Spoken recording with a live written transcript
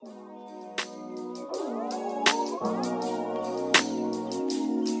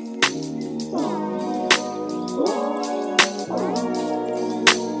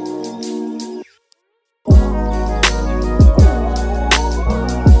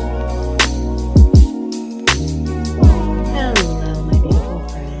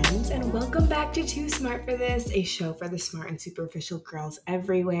Too Smart for This, a show for the smart and superficial girls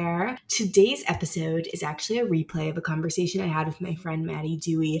everywhere. Today's episode is actually a replay of a conversation I had with my friend Maddie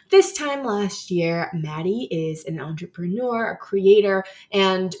Dewey. This time last year, Maddie is an entrepreneur, a creator,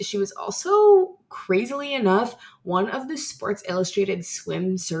 and she was also, crazily enough, one of the Sports Illustrated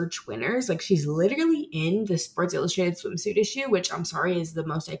swim search winners. Like, she's literally in the Sports Illustrated swimsuit issue, which I'm sorry is the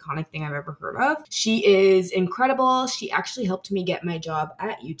most iconic thing I've ever heard of. She is incredible. She actually helped me get my job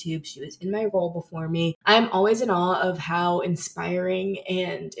at YouTube. She was in my role before me. I'm always in awe of how inspiring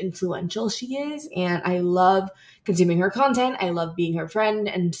and influential she is, and I love consuming her content. I love being her friend,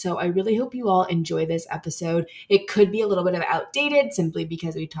 and so I really hope you all enjoy this episode. It could be a little bit of outdated simply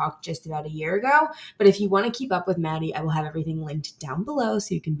because we talked just about a year ago, but if you want to keep up with Maddie, I will have everything linked down below,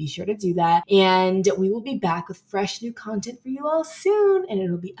 so you can be sure to do that. And we will be back with fresh new content for you all soon, and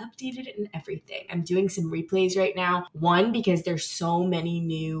it'll be updated and everything. I'm doing some replays right now. One, because there's so many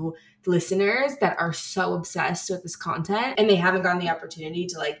new listeners that are so obsessed with this content and they haven't gotten the opportunity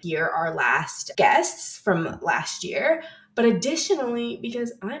to hear our last guests from last year. But additionally,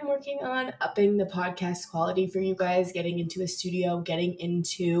 because I'm working on upping the podcast quality for you guys, getting into a studio, getting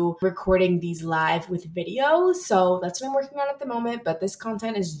into recording these live with video. So that's what I'm working on at the moment. But this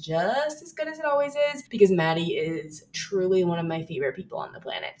content is just as good as it always is because Maddie is truly one of my favorite people on the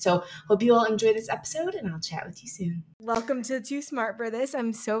planet. So hope you all enjoy this episode and I'll chat with you soon. Welcome to Too Smart for This.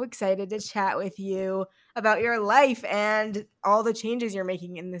 I'm so excited to chat with you about your life and all the changes you're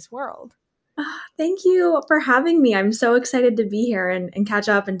making in this world. Thank you for having me. I'm so excited to be here and catch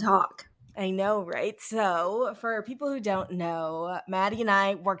up and talk. I know, right? So for people who don't know, Maddie and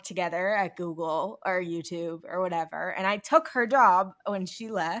I worked together at Google or YouTube or whatever, and I took her job when she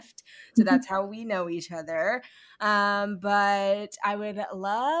left. So that's how we know each other. But I would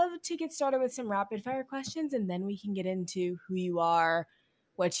love to get started with some rapid fire questions, and then we can get into who you are,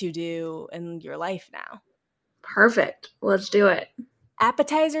 what you do, and your life now. Perfect. Let's do it.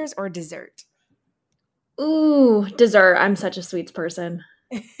 Appetizers or dessert? Ooh, dessert. I'm such a sweets person.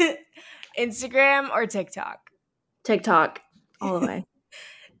 Instagram or TikTok? TikTok, all the way.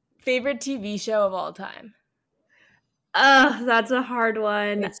 Favorite TV show of all time? That's a hard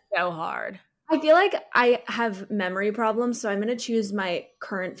one. It's so hard. I feel like I have memory problems, so I'm going to choose my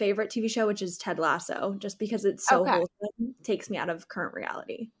current favorite TV show, which is Ted Lasso, just because it's so wholesome, takes me out of current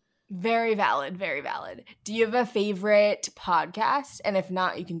reality. Very valid, very valid. Do you have a favorite podcast? And if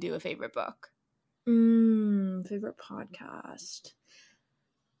not, you can do a favorite book. Favorite podcast.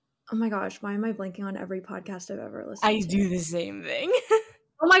 Oh my gosh, why am I blanking on every podcast I've ever listened to? I do the same thing.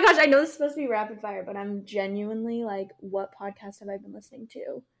 Oh my gosh, I know this is supposed to be rapid fire, but I'm genuinely what podcast have I been listening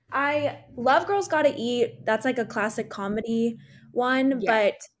to? I love Girls Gotta Eat. That's a classic comedy one,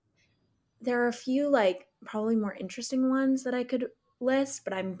 but there are a few probably more interesting ones that I could list,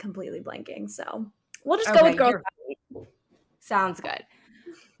 but I'm completely blanking. So we'll just go with Girls Gotta Eat. Sounds good.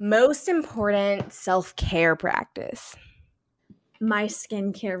 Most important self-care practice? My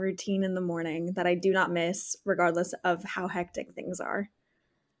skincare routine in the morning that I do not miss, regardless of how hectic things are.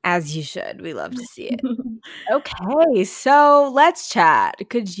 As you should. We love to see it. Okay, so let's chat.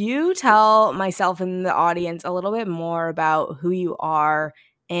 Could you tell myself and the audience a little bit more about who you are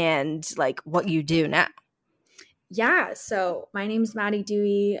and what you do now? Yeah, so my name's Maddie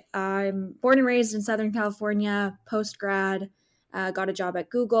Dewey. I'm born and raised in Southern California, post-grad. Got a job at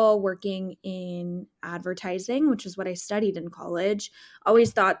Google working in advertising, which is what I studied in college.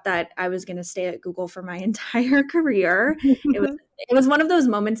 Always thought that I was going to stay at Google for my entire career. It was one of those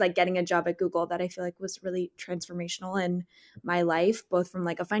moments getting a job at Google that I feel was really transformational in my life, both from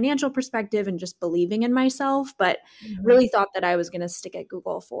a financial perspective and just believing in myself, but really thought that I was going to stick at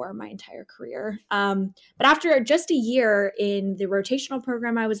Google for my entire career. But after just a year in the rotational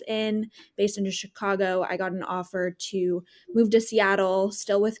program I was in, based in Chicago, I got an offer to move to Seattle,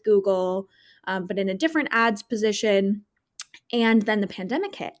 still with Google, but in a different ads position. And then the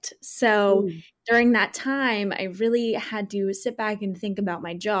pandemic hit. So during that time, I really had to sit back and think about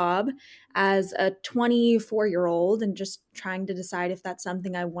my job as a 24-year-old and just trying to decide if that's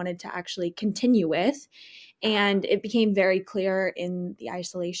something I wanted to actually continue with. And it became very clear in the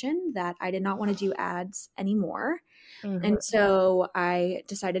isolation that I did not want to do ads anymore. And so I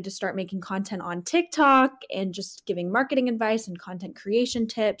decided to start making content on TikTok and just giving marketing advice and content creation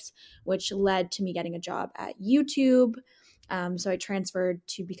tips, which led to me getting a job at YouTube. So I transferred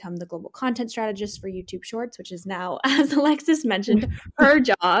to become the global content strategist for YouTube Shorts, which is now, as Alexis mentioned, her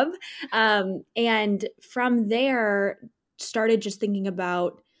job. And from there, started just thinking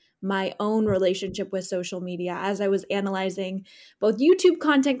about my own relationship with social media as I was analyzing both YouTube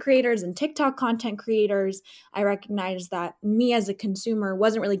content creators and TikTok content creators. I recognized that me as a consumer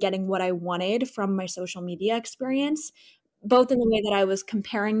wasn't really getting what I wanted from my social media experience, both in the way that I was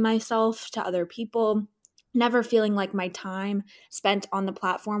comparing myself to other people, never feeling like my time spent on the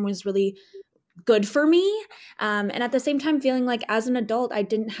platform was really good for me. And at the same time, feeling like as an adult, I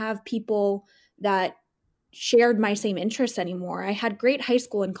didn't have people that shared my same interests anymore. I had great high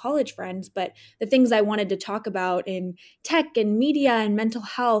school and college friends, but the things I wanted to talk about in tech and media and mental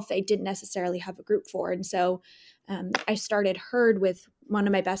health, I didn't necessarily have a group for. And so I started Herd with one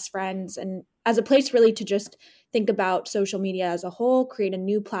of my best friends, and as a place really to just think about social media as a whole, create a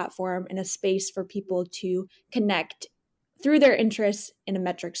new platform and a space for people to connect through their interests in a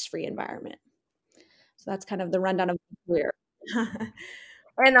metrics free environment. So that's kind of the rundown of my career.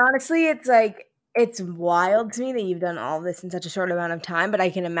 And honestly, it's like it's wild to me that you've done all this in such a short amount of time, but I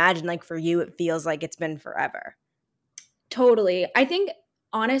can imagine like for you it feels like it's been forever. Totally. I think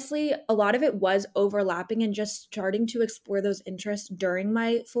honestly, a lot of it was overlapping and just starting to explore those interests during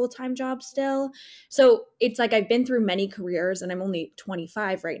my full time job still. So it's like I've been through many careers and I'm only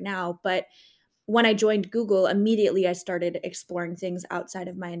 25 right now. But when I joined Google, immediately I started exploring things outside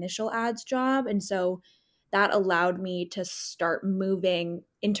of my initial ads job. And so that allowed me to start moving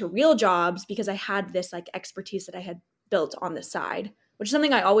into real jobs because I had this like expertise that I had built on the side, which is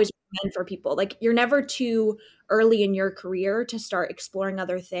something I always recommend for people. Like you're never too early in your career to start exploring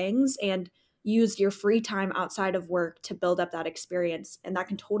other things and use your free time outside of work to build up that experience. And that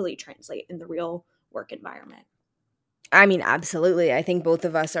can totally translate in the real work environment. I mean, absolutely. I think both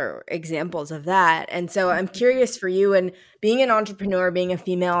of us are examples of that. And so I'm curious for you, and being an entrepreneur, being a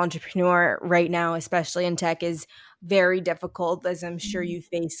female entrepreneur right now, especially in tech, is very difficult, as I'm sure you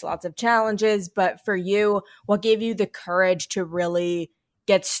face lots of challenges. But for you, what gave you the courage to really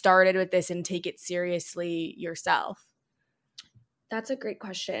get started with this and take it seriously yourself? That's a great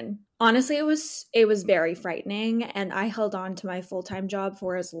question. Honestly, it was very frightening, and I held on to my full-time job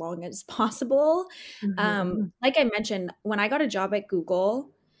for as long as possible. Mhm. Like I mentioned, when I got a job at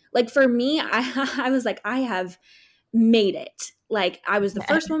Google, like for me, I was like, I have made it. Like I was the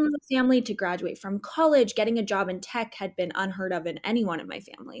first one in the family to graduate from college. Getting a job in tech had been unheard of in anyone in my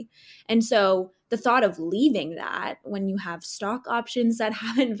family. And so the thought of leaving that when you have stock options that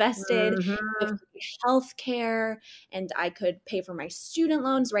haven't vested, you have Mhm. health care, and I could pay for my student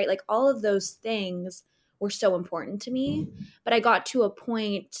loans, right? Like all of those things were so important to me. But I got to a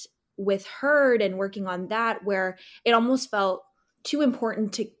point with Herd and working on that where it almost felt too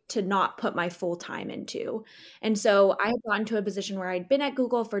important to not put my full time into. And so I had gotten to a position where I'd been at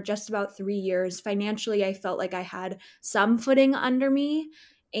Google for just about 3 years. Financially, I felt like I had some footing under me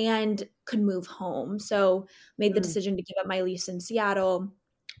and could move home. So made the Mm. decision to give up my lease in Seattle,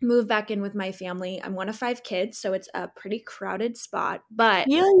 move back in with my family. I'm one of 5 kids, so it's a pretty crowded spot. But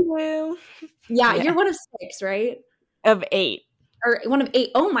You. yeah, Yeah. you're one of 6, right? Of 8. Or one of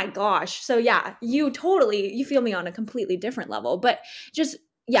 8. Oh my gosh. So yeah, you feel me on a completely different level. But just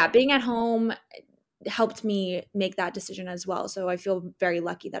yeah, being at home helped me make that decision as well. So I feel very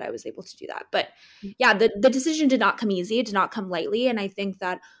lucky that I was able to do that. But yeah, the decision did not come easy. It did not come lightly. And I think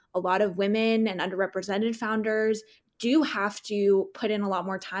that a lot of women and underrepresented founders do have to put in a lot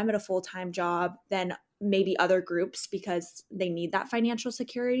more time at a full-time job than maybe other groups because they need that financial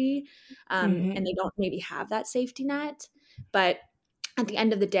security, and Mhm. they don't maybe have that safety net. But at the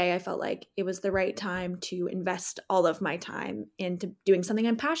end of the day, I felt like it was the right time to invest all of my time into doing something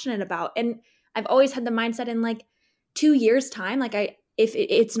I'm passionate about. And I've always had the mindset in like 2 years' time, like if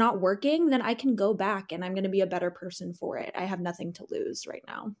it's not working, then I can go back and I'm going to be a better person for it. I have nothing to lose right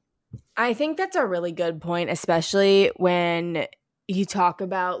now. I think that's a really good point, especially when you talk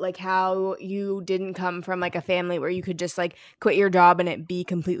about like how you didn't come from like a family where you could just like quit your job and it be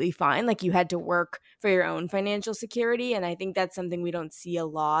completely fine. Like you had to work for your own financial security. And I think that's something we don't see a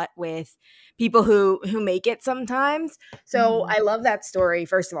lot with people who make it sometimes. So Mhm. I love that story,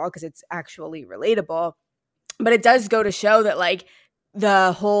 first of all, because it's actually relatable. But it does go to show that like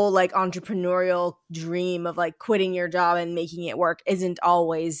the whole like entrepreneurial dream of like quitting your job and making it work isn't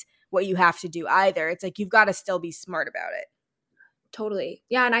always what you have to do either. It's like you've got to still be smart about it. Totally.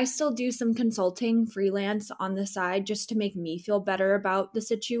 Yeah, and I still do some consulting freelance on the side just to make me feel better about the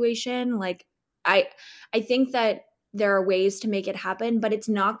situation. Like I I think that there are ways to make it happen, but it's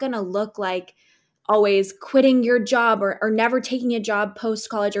not going to look like always quitting your job or never taking a job post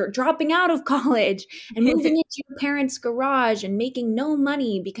college or dropping out of college and moving into your parents' garage and making no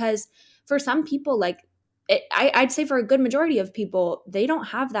money because for some people like I'd say for a good majority of people, they don't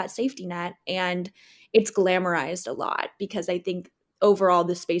have that safety net and it's glamorized a lot because I think overall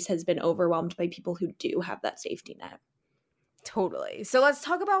the space has been overwhelmed by people who do have that safety net. Totally. So let's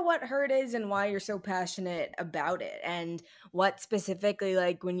talk about what Herd is and why you're so passionate about it, and what specifically,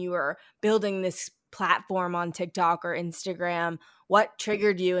 like when you were building this platform on TikTok or Instagram, what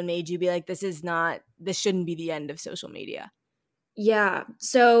triggered you and made you be like, this shouldn't be the end of social media. Yeah.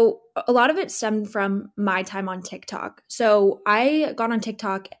 So a lot of it stemmed from my time on TikTok. So I got on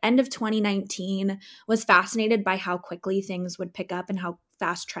TikTok end of 2019, was fascinated by how quickly things would pick up and how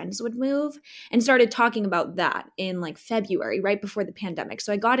fast trends would move, and started talking about that in like February, right before the pandemic.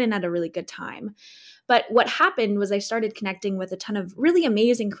 So I got in at a really good time. But what happened was I started connecting with a ton of really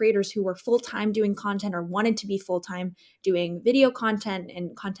amazing creators who were full-time doing content or wanted to be full-time doing video content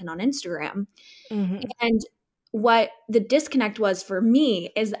and content on Instagram. Mm-hmm. And what the disconnect was for me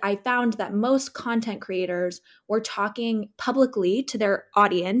is I found that most content creators were talking publicly to their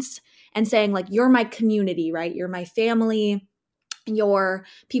audience and saying, like, you're my community, right? You're my family, you're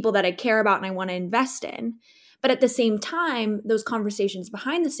people that I care about and I want to invest in. But at the same time, those conversations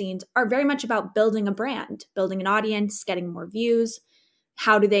behind the scenes are very much about building a brand, building an audience, getting more views.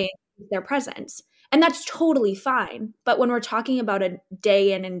 How do they increase their presence? And that's totally fine. But when we're talking about a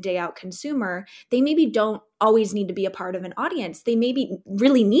day in and day out consumer, they maybe don't always need to be a part of an audience. They maybe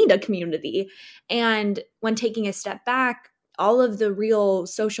really need a community. And when taking a step back, all of the real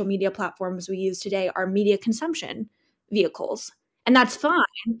social media platforms we use today are media consumption vehicles. And that's fine.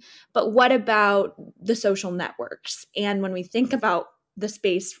 But what about the social networks? And when we think about the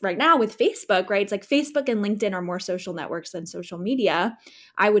space right now with Facebook, right? It's like Facebook and LinkedIn are more social networks than social media,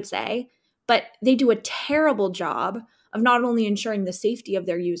 I would say. But they do a terrible job of not only ensuring the safety of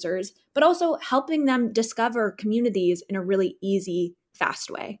their users, but also helping them discover communities in a really easy,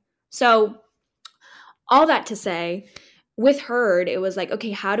 fast way. So, all that to say, with Herd, it was like,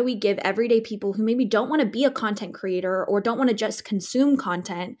 okay, how do we give everyday people who maybe don't want to be a content creator or don't want to just consume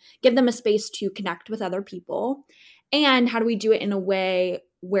content, give them a space to connect with other people? And how do we do it in a way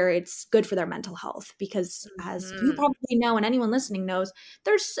where it's good for their mental health? Because as you Mm-hmm. probably know, and anyone listening knows,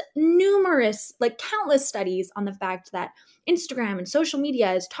 there's numerous, like countless studies on the fact that Instagram and social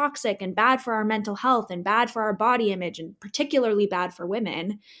media is toxic and bad for our mental health and bad for our body image and particularly bad for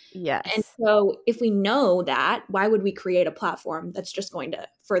women. And Yes. so, if we know that, why would we create a platform that's just going to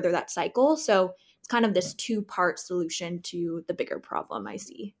further that cycle? So, it's kind of this two-part solution to the bigger problem I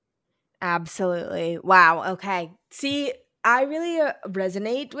see. Absolutely. Wow. Okay. See, I really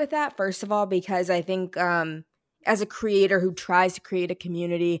resonate with that, first of all, because I think as a creator who tries to create a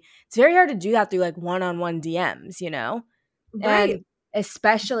community, it's very hard to do that through like one-on-one DMs, you know? Right. And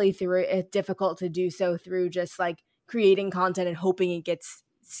especially through it's difficult to do so through just like creating content and hoping it gets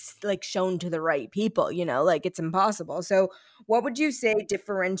like shown to the right people, you know? Like it's impossible. So, what would you say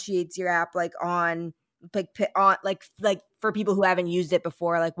differentiates your app like on on like for people who haven't used it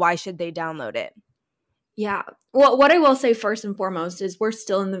before, like why should they download it? Yeah. Well, what I will say first and foremost is we're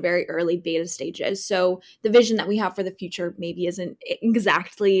still in the very early beta stages. So the vision that we have for the future maybe isn't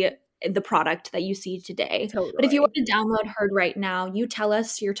exactly the product that you see today. But if you were Totally. to download Herd right now, you tell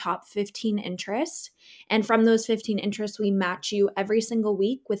us your top 15 interests. And from those 15 interests, we match you every single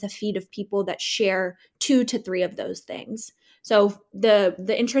week with a feed of people that share 2 to 3 of those things. So the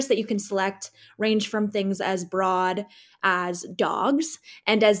interests that you can select range from things as broad as dogs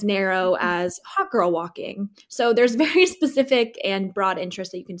and as narrow as hot girl walking. So there's very specific and broad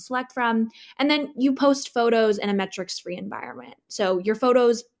interests that you can select from. And then you post photos in a metrics free environment. So your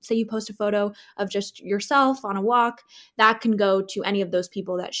photos, say you post a photo of just yourself on a walk, that can go to any of those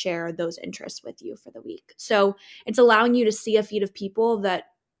people that share those interests with you for the week. So it's allowing you to see a feed of people that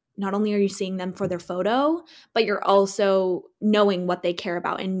not only are you seeing them for their photo, but you're also knowing what they care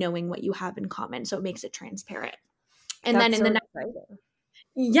about and knowing what you have in common. So it makes it transparent. And then That's in the so next exciting.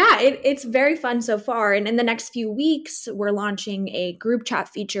 yeah, it's very fun so far. And in the next few weeks, we're launching a group chat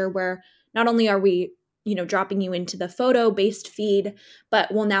feature where not only are we, dropping you into the photo based feed,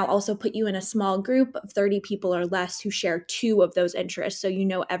 but we'll now also put you in a small group of 30 people or less who share 2 of those interests. So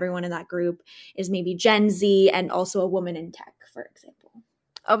everyone in that group is maybe Gen Z and also a woman in tech, for example.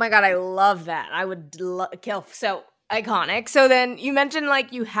 Oh my god, I love that. I would kill. So iconic. So then you mentioned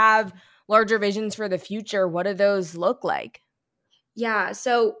like you have larger visions for the future. What do those look like? Yeah.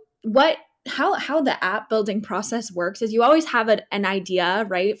 So how the app building process works is you always have an idea,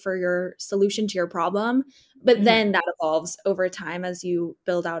 right, for your solution to your problem, but Mhm. then that evolves over time as you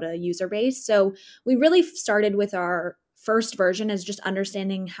build out a user base. So we really started with our first version as just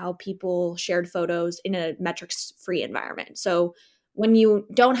understanding how people shared photos in a metrics free environment. So when you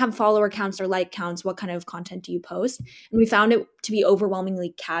don't have follower counts or like counts, what kind of content do you post? And we found it to be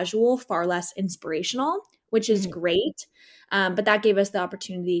overwhelmingly casual, far less inspirational, which is Mhm. great. But that gave us the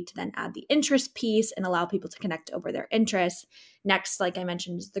opportunity to then add the interest piece and allow people to connect over their interests. Next, like I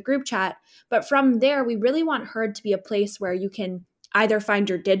mentioned, is the group chat. But from there, we really want Herd to be a place where you can either find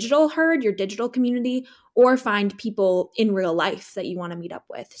your digital herd, your digital community, or find people in real life that you want to meet up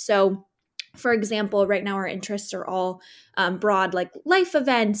with. So for example, right now our interests are all broad, like life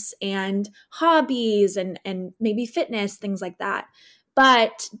events and hobbies and maybe fitness, things like that.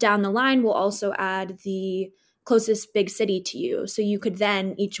 But down the line, we'll also add the closest big city to you. So you could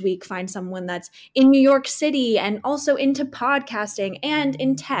then each week find someone that's in New York City and also into podcasting and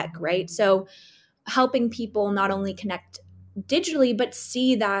in tech, right? So helping people not only connect digitally, but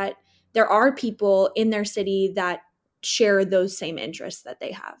see that there are people in their city that share those same interests that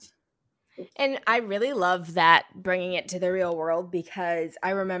they have. And I really love that, bringing it to the real world, because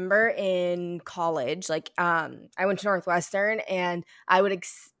I remember in college, like I went to Northwestern, and I would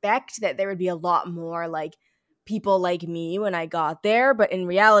expect that there would be a lot more like people like me when I got there, but in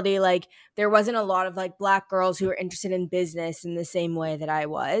reality, like there wasn't a lot of like Black girls who were interested in business in the same way that I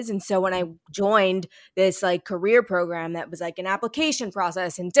was. And so when I joined this like career program that was like an application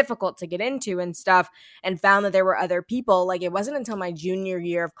process and difficult to get into and stuff, and found that there were other people, like it wasn't until my junior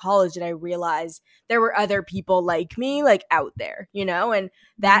year of college that I realized there were other people like me, like out there, you know? And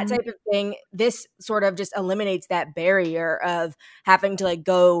that type of thing, this sort of just eliminates that barrier of having to like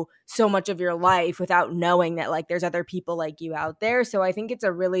go so much of your life without knowing that like there's other people like you out there. So I think that's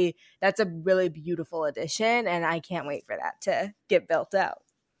a really beautiful addition, and I can't wait for that to get built out.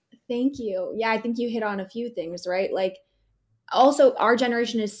 Thank you. Yeah, I think you hit on a few things, right? Like also our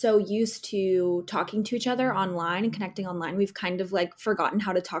generation is so used to talking to each other online and connecting online, we've kind of like forgotten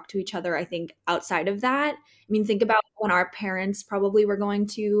how to talk to each other, I think, outside of that. I mean, think about when our parents probably were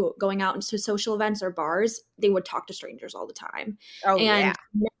going out into social events or bars, they would talk to strangers all the time. Oh yeah.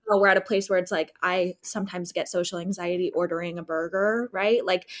 And now we're at a place where it's like I sometimes get social anxiety ordering a burger, right?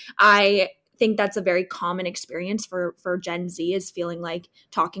 Like I think that's a very common experience for Gen Z, is feeling like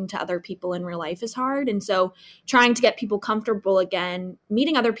talking to other people in real life is hard. And so trying to get people comfortable again,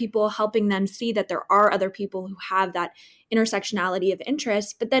 meeting other people, helping them see that there are other people who have that intersectionality of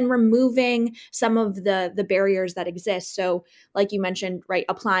interest, but then removing some of the barriers that exist. So like you mentioned, right,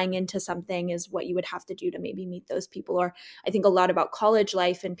 applying into something is what you would have to do to maybe meet those people. Or I think a lot about college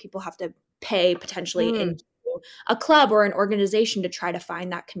life, and people have to pay potentially into a club or an organization to try to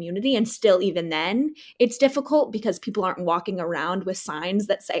find that community. And still, even then, it's difficult because people aren't walking around with signs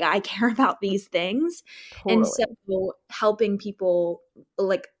that say, I care about these things. And so Totally. helping people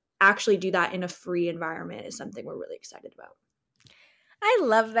like actually do that in a free environment is something we're really excited about. I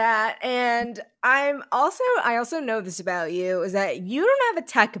love that. And I also know this about you, is that you don't have a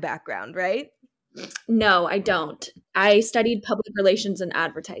tech background, right? No, I don't. I studied public relations and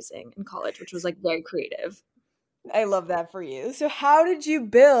advertising in college, which was like very creative. I love that for you. So how did you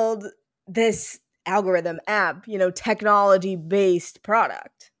build this algorithm app, technology based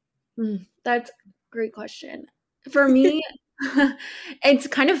product? That's a great question. For me, it's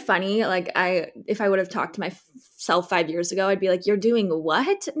kind of funny. Like if I would have talked to myself 5 years ago, I'd be like, "You're doing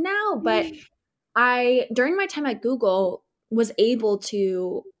what now?" But I, during my time at Google, was able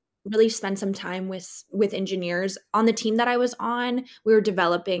to really spend some time with engineers on the team that I was on. We were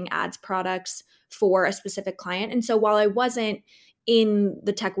developing ads products for a specific client. And so while I wasn't in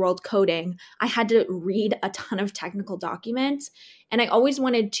the tech world coding, I had to read a ton of technical documents. And I always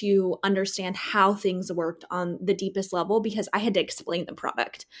wanted to understand how things worked on the deepest level because I had to explain the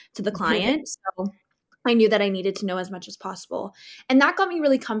product to the client. So I knew that I needed to know as much as possible. And that got me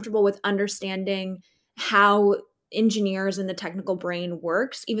really comfortable with understanding how engineers and the technical brain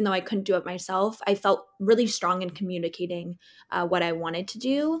works. Even though I couldn't do it myself, I felt really strong in communicating what I wanted to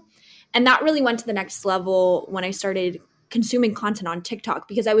do. And that really went to the next level when I started consuming content on TikTok,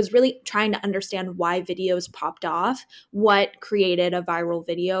 because I was really trying to understand why videos popped off, what created a viral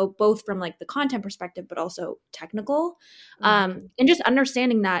video, both from like the content perspective, but also technical. And just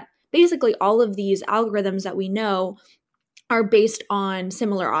understanding that basically all of these algorithms that we know are based on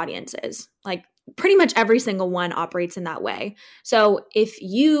similar audiences. Like pretty much every single one operates in that way. So if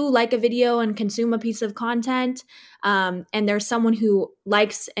you like a video and consume a piece of content, and there's someone who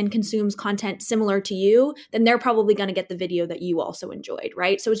likes and consumes content similar to you, then they're probably going to get the video that you also enjoyed,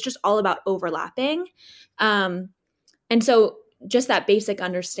 right? So it's just all about overlapping. And so just that basic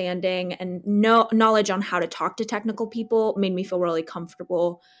understanding and knowledge on how to talk to technical people made me feel really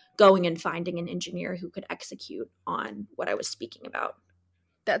comfortable going and finding an engineer who could execute on what I was speaking about.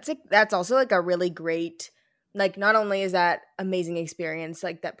 That's also like a really great like not only is that amazing experience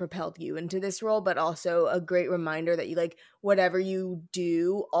like that propelled you into this role, but also a great reminder that you like whatever you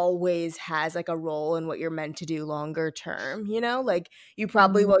do always has like a role in what you're meant to do longer term, you know? Like you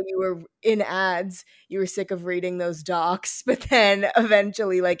probably while you were in ads, you were sick of reading those docs, but then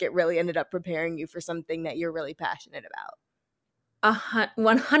eventually like it really ended up preparing you for something that you're really passionate about.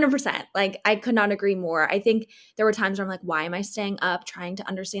 100%. Like, I could not agree more. I think there were times where I'm like, why am I staying up trying to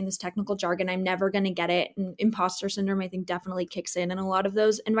understand this technical jargon? I'm never going to get it. And imposter syndrome, I think, definitely kicks in a lot of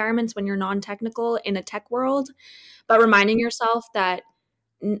those environments when you're non-technical in a tech world. But reminding yourself that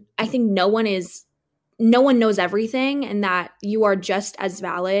I think no one knows everything, and that you are just as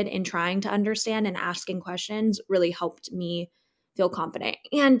valid in trying to understand and asking questions really helped me feel confident.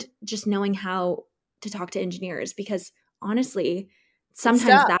 And just knowing how to talk to engineers, because honestly, It's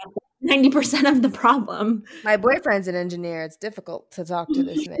sometimes tough. that's 90% of the problem. My boyfriend's an engineer. It's difficult to talk to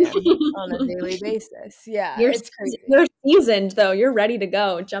this man on a daily basis. Yeah, You're it's crazy. you're seasoned though. You're ready to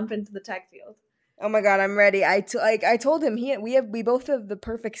go. Jump into the tech field. Oh my god, I'm ready. I told him we both have the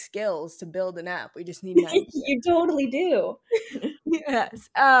perfect skills to build an app. We just need an idea. You totally do. Yes.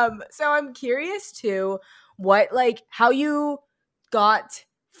 So I'm curious too what like how you got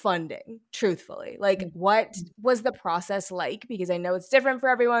funding, truthfully. Like what was the process like? Because I know it's different for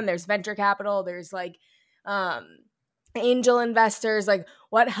everyone. There's venture capital, there's like um angel investors. Like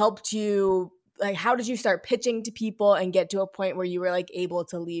what helped you like how did you start pitching to people and get to a point where you were like able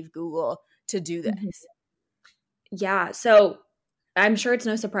to leave Google to do Mhm. this? Yeah. So I'm sure it's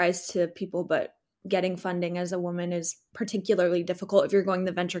no surprise to people, but getting funding as a woman is particularly difficult if you're going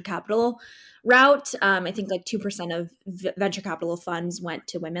the venture capital route. I think like 2% of venture capital funds went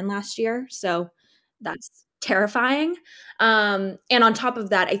to women last year. So that's terrifying. And on top of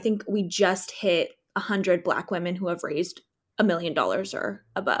that, I think we just hit 100 Black women who have raised $1 million or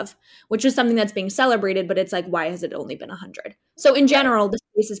above, which is something that's being celebrated, but it's like, why has it only been 100? So in Right. general, the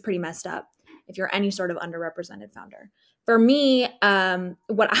space is pretty messed up if you're any sort of underrepresented founder. For me,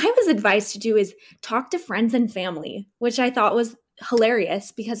 what I was advised to do is talk to friends and family, which I thought was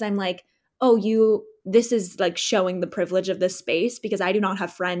hilarious because I'm like, oh, this is like showing the privilege of this space because I do not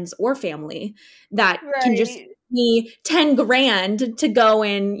have friends or family that can just Right. give me 10 grand to go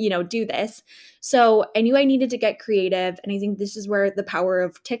and, do this. So I knew I needed to get creative. And I think this is where the power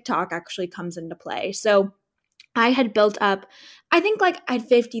of TikTok actually comes into play. So I had built up, I think like I had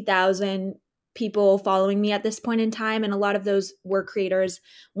 50,000 people following me at this point in time. And a lot of those were creators.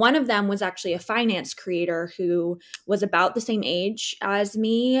 One of them was actually a finance creator who was about the same age as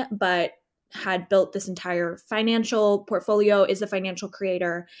me, but had built this entire financial portfolio, is a financial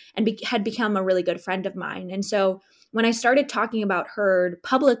creator, and had become a really good friend of mine. And so when I started talking about Herd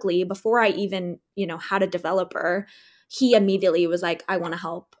publicly, before I even, had a developer, he immediately was like, I want to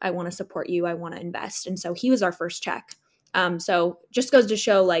help. I want to support you. I want to invest. And so he was our first check. So just goes to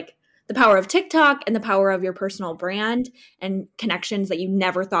show like the power of TikTok and the power of your personal brand and connections that you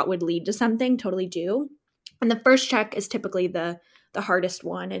never thought would lead to something totally do. And the first check is typically the hardest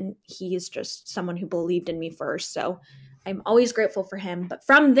one. And he is just someone who believed in me first. So I'm always grateful for him. But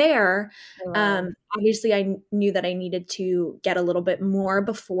from there, Wow. obviously, I knew that I needed to get a little bit more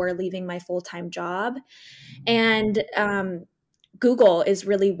before leaving my full time job. And Google is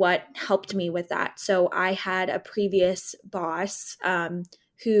really what helped me with that. So I had a previous boss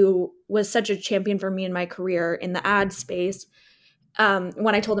who was such a champion for me in my career in the ad space.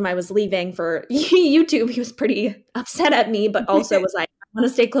 When I told him I was leaving for YouTube, he was pretty upset at me, but also was like, I want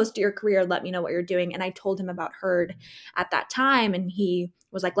to stay close to your career. Let me know what you're doing. And I told him about Herd at that time. And he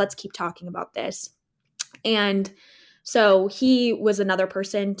was like, let's keep talking about this. And so he was another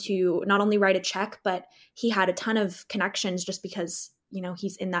person to not only write a check, but he had a ton of connections just because,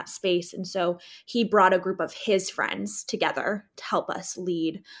 he's in that space. And so he brought a group of his friends together to help us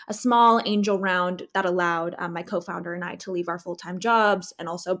lead a small angel round that allowed my co founder and I to leave our full time jobs and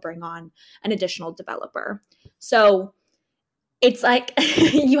also bring on an additional developer. So it's like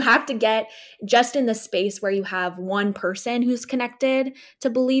you have to get just in the space where you have one person who's connected to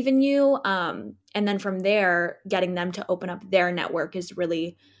believe in you. And then from there, getting them to open up their network is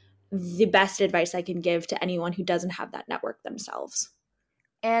really the best advice I can give to anyone who doesn't have that network themselves.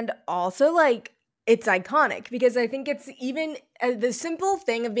 And also, like, it's iconic because I think it's even the simple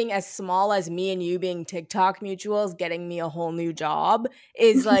thing of being as small as me and you being TikTok mutuals, getting me a whole new job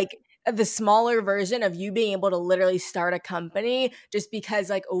is like the smaller version of you being able to literally start a company just because,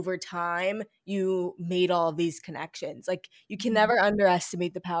 like, over time you made all of these connections. Like, you can never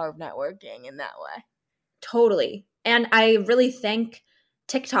underestimate the power of networking in that way. Totally. And I really thank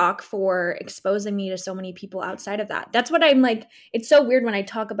TikTok for exposing me to so many people outside of that. That's what I'm like. It's so weird when I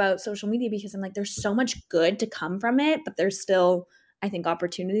talk about social media because I'm like, there's so much good to come from it, but there's still, I think,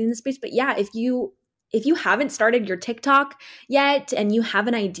 opportunity in the space. But yeah, if you haven't started your TikTok yet and you have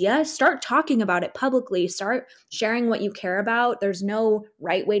an idea, start talking about it publicly. Start sharing what you care about. There's no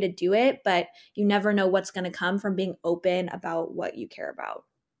right way to do it, but you never know what's going to come from being open about what you care about.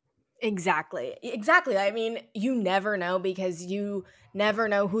 Exactly. Exactly. I mean, you never know because you never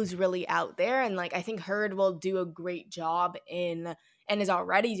know who's really out there. And like, I think Herd will do a great job in, and is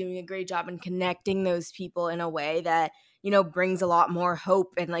already doing a great job in connecting those people in a way that, brings a lot more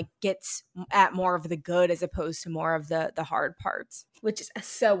hope and like gets at more of the good as opposed to more of the hard parts, which is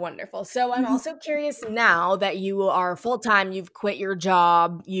so wonderful. So I'm also curious now that you are full-time, you've quit your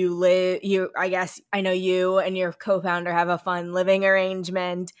job, I guess I know you and your co-founder have a fun living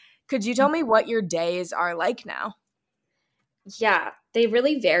arrangement. Could you tell me what your days are like now? Yeah, they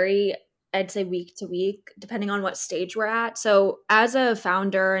really vary, I'd say week to week, depending on what stage we're at. So, as a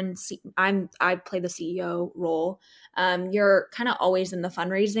founder and I play the CEO role. You're kind of always in the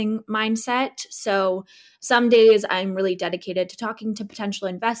fundraising mindset. So, some days I'm really dedicated to talking to potential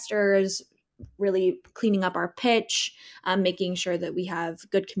investors, really cleaning up our pitch, making sure that we have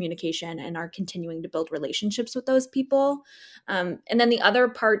good communication and are continuing to build relationships with those people. And then the other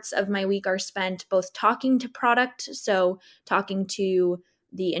parts of my week are spent both talking to product, so talking to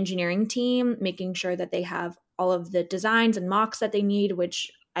the engineering team, making sure that they have all of the designs and mocks that they need, which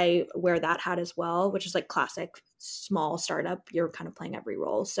I wear that hat as well, which is like classic small startup. You're kind of playing every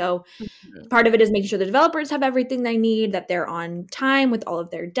role. So part of it is making sure the developers have everything they need, that they're on time with all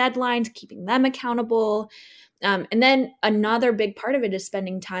of their deadlines, keeping them accountable. And then another big part of it is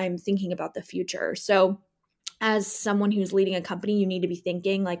spending time thinking about the future. So as someone who's leading a company, you need to be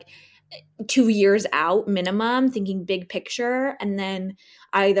thinking like 2 years out minimum, thinking big picture, and then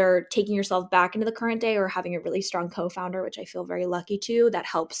either taking yourself back into the current day or having a really strong co-founder, which I feel very lucky to, that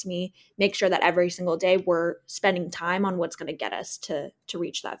helps me make sure that every single day we're spending time on what's going to get us to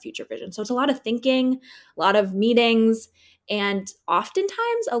reach that future vision. So it's a lot of thinking, a lot of meetings, and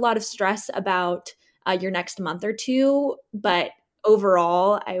oftentimes a lot of stress about your next month or two. But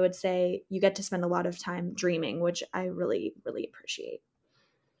overall, I would say you get to spend a lot of time dreaming, which I really, really appreciate.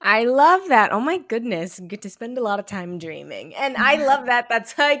 I love that. Oh my goodness. You get to spend a lot of time dreaming. And I love that.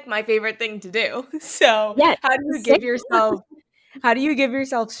 That's like my favorite thing to do. So, Yeah, how do you same. give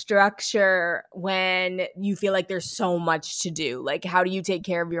yourself structure when you feel like there's so much to do? Like how do you take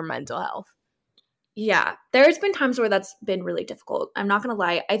care of your mental health? Yeah, there's been times where that's been really difficult. I'm not going to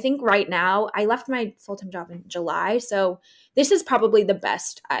lie. I think right now, I left my full-time job in July. So this is probably the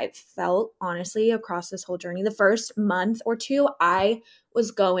best I've felt, honestly, across this whole journey. The first month or two, I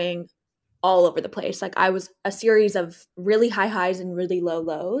was going all over the place. Like I was a series of really high highs and really low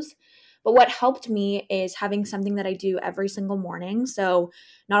lows. But what helped me is having something that I do every single morning. So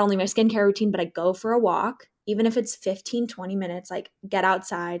not only my skincare routine, but I go for a walk, even if it's 15, 20 minutes, like get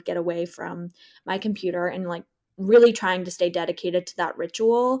outside, get away from my computer, and like really trying to stay dedicated to that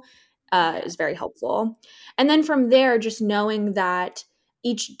ritual is very helpful. And then from there, just knowing that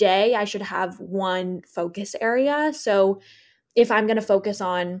each day I should have one focus area. So if I'm going to focus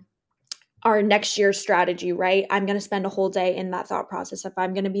on our next year's strategy, right? I'm going to spend a whole day in that thought process. If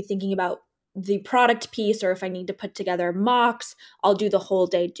I'm going to be thinking about the product piece or if I need to put together mocks, I'll do the whole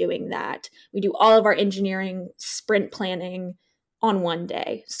day doing that. We do all of our engineering sprint planning on one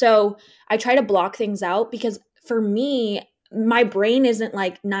day. So I try to block things out because for me, my brain isn't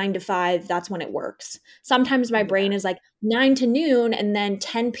like 9 to 5, that's when it works. Sometimes my brain is like 9 to noon and then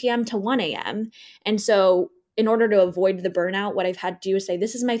 10 p.m. to 1 a.m. And so in order to avoid the burnout, what I've had to do is say,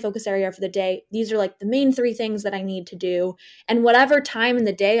 this is my focus area for the day. These are like the main 3 things that I need to do. And whatever time in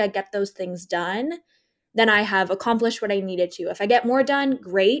the day I get those things done, then I have accomplished what I needed to. If I get more done,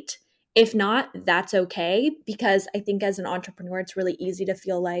 great. If not, that's okay. Because I think as an entrepreneur, it's really easy to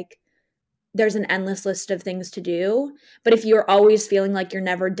feel like there's an endless list of things to do. But if you're always feeling like you're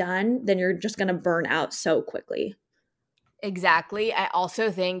never done, then you're just going to burn out so quickly. Exactly. I also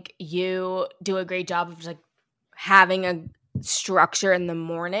think you do a great job of just like having a structure in the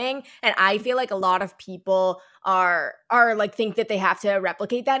morning, and I feel like a lot of people are like think that they have to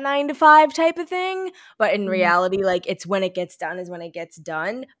replicate that 9 to 5 type of thing, but in reality like it's when it gets done is when it gets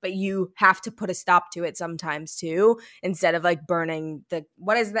done, but you have to put a stop to it sometimes too, instead of like burning the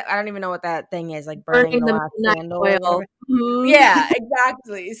what is that, I don't even know what that thing is, like burning Burning the the last midnight candle or oil. whatever. Yeah,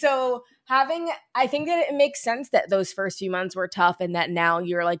 exactly. So I think that it makes sense that those first few months were tough and that now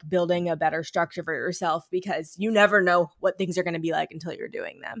you're like building a better structure for yourself because you never know what things are going to be like until you're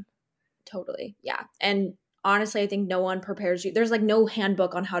doing them. Totally. Yeah. And honestly, I think no one prepares you. There's like no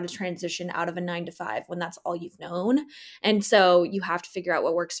handbook on how to transition out of a 9 to 5 when that's all you've known. And so you have to figure out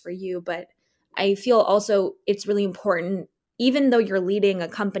what works for you. But I feel also it's really important, even though you're leading a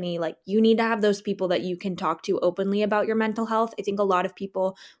company, like you need to have those people that you can talk to openly about your mental health. I think a lot of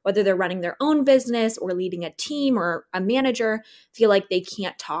people, whether they're running their own business or leading a team or a manager, feel like they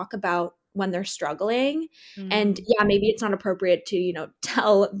can't talk about when they're struggling. And Mhm. yeah, maybe it's not appropriate to,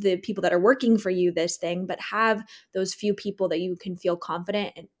 tell the people that are working for you this thing, but have those few people that you can feel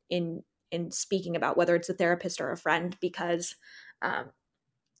confident in speaking about, whether it's a therapist or a friend, because um,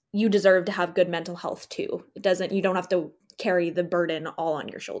 you deserve to have good mental health too. You don't have to carry the burden all on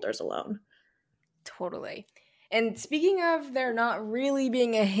your shoulders alone. Totally. And speaking of there not really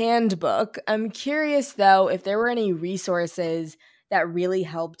being a handbook, I'm curious though if there were any resources that really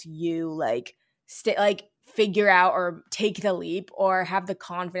helped you figure out or take the leap or have the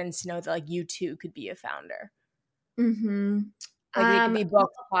confidence to know that like you too could be a founder. Mm-hmm. Like it could be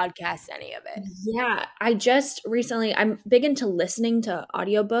books, podcasts, any of it. Yeah, I just recently, I'm big into listening to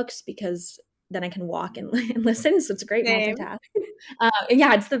audiobooks because then I can walk and, and listen. So it's a great Same. multitask.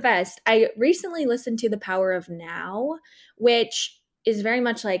 Yeah, it's the best. I recently listened to The Power of Now, which is very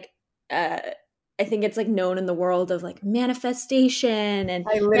much like, uh, I think it's like known in the world of like manifestation and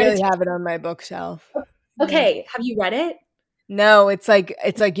I literally meditation. have it on my bookshelf. Yeah. Okay, have you read it? No, it's like,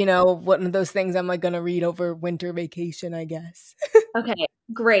 one of those things I'm like gonna read over winter vacation, I guess. Okay,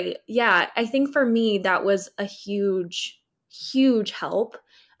 great. Yeah, I think for me that was a huge, huge help.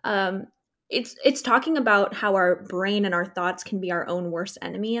 Um, it's talking about how our brain and our thoughts can be our own worst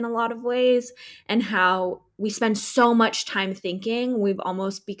enemy in a lot of ways, and how we spend so much time thinking, we've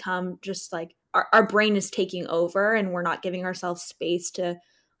almost become just like our brain is taking over, and we're not giving ourselves space to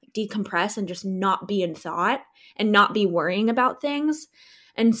decompress and just not be in thought and not be worrying about things.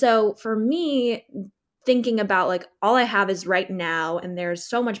 And so for me, thinking about like all I have is right now and there's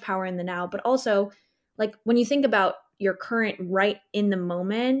so much power in the now, but also like when you think about your current right in the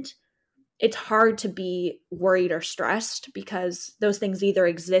moment, it's hard to be worried or stressed because those things either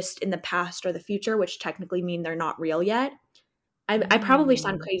exist in the past or the future, which technically mean they're not real yet. I probably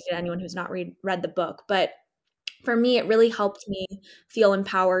sound Mm. crazy to anyone who's not read the book, but for me it really helped me feel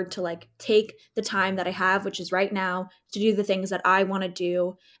empowered to like take the time that I have, which is right now, to do the things that I want to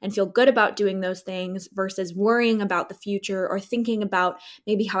do and feel good about doing those things versus worrying about the future or thinking about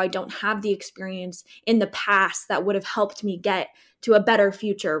maybe how I don't have the experience in the past that would have helped me get to a better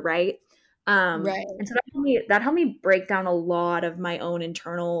future, right? Right. And so that helped me break down a lot of my own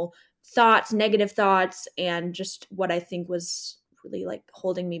internal thoughts, negative thoughts, and just what I think was really like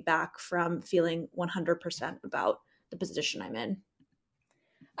holding me back from feeling 100% about the position I'm in.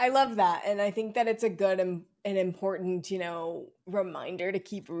 I love that. And I think that it's a good and important, reminder to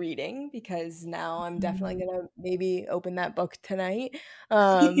keep reading because now I'm definitely Mhm. going to maybe open that book tonight.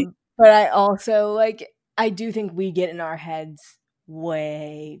 But I also I do think we get in our heads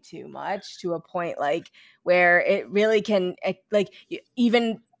way too much to a point like where it really can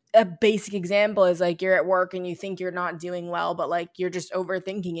even a basic example is like you're at work and you think you're not doing well, but like you're just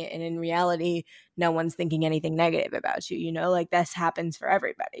overthinking it. And in reality, no one's thinking anything negative about you, like this happens for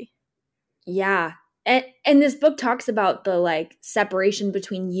everybody. Yeah. And this book talks about the like separation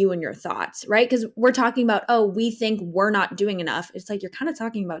between you and your thoughts, right? Because we're talking about, oh, we think we're not doing enough. It's like you're kind of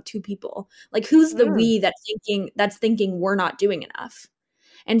talking about two people. Like who's the Mm, we that's thinking we're not doing enough?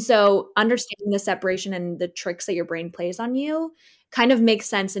 And so understanding the separation and the tricks that your brain plays on you kind of makes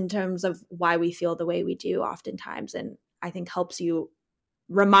sense in terms of why we feel the way we do oftentimes. And I think helps you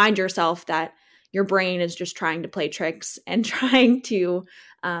remind yourself that your brain is just trying to play tricks and trying to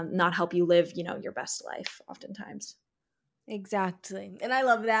not help you live, your best life oftentimes. exactly. And I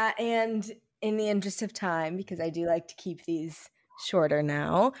love that. And in the interest of time, because I do like to keep these shorter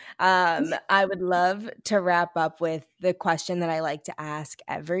now, I would love to wrap up with the question that I like to ask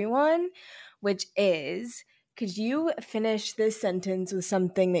everyone, which is could you finish this sentence with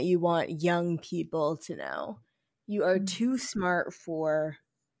something that you want young people to know? You are too smart for.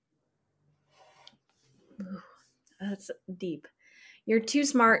 Ooh, that's deep. You're too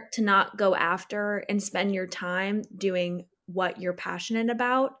smart to not go after and spend your time doing what you're passionate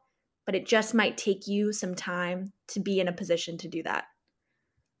about, but it just might take you some time to be in a position to do that.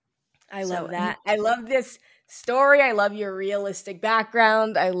 I love So, that. I love this story. I love your realistic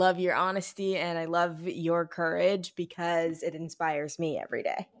background. I love your honesty and I love your courage because it inspires me every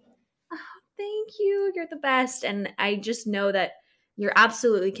day. oh, thank you. You're the best. And I just know that you're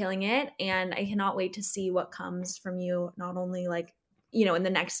absolutely killing it. And I cannot wait to see what comes from you, not only like, in the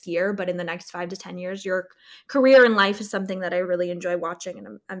next year, but in the next 5 to 10 years. Your career in life is something that I really enjoy watching.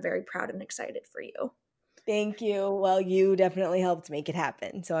 And I'm very proud and excited for you. Thank you. Well, you definitely helped make it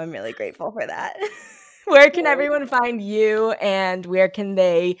happen, so I'm really grateful for that. Where can everyone find you, and where can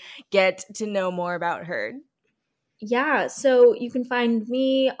they get to know more about Herd? Yeah, so you can find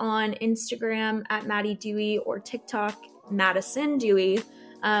me on Instagram at Maddie Dewey or TikTok Madisen Dewey.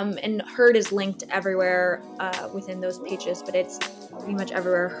 And Herd is linked everywhere within those pages, but it's pretty much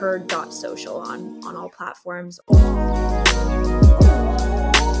everywhere, herd.social on all platforms.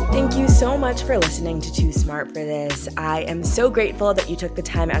 Thank you so much for listening to Too Smart for This. I am so grateful that you took the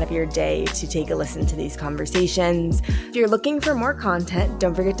time out of your day to take a listen to these conversations. If you're looking for more content,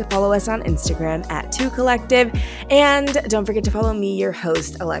 don't forget to follow us on Instagram at 2Collective. And don't forget to follow me, your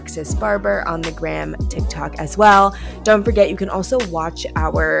host, Alexis Barber, on the gram, TikTok as well. Don't forget, you can also watch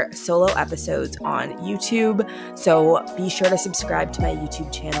our solo episodes on YouTube. So be sure to subscribe to my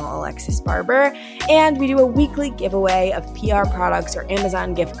YouTube channel, Alexis Barber. And we do a weekly giveaway of PR products or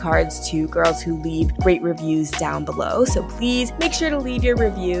Amazon gift cards to girls who leave great reviews down below. So please make sure to leave your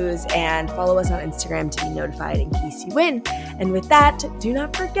reviews and follow us on Instagram to be notified in case you win. And with that, do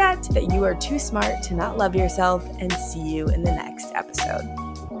not forget that you are too smart to not love yourself, and see you in the next episode.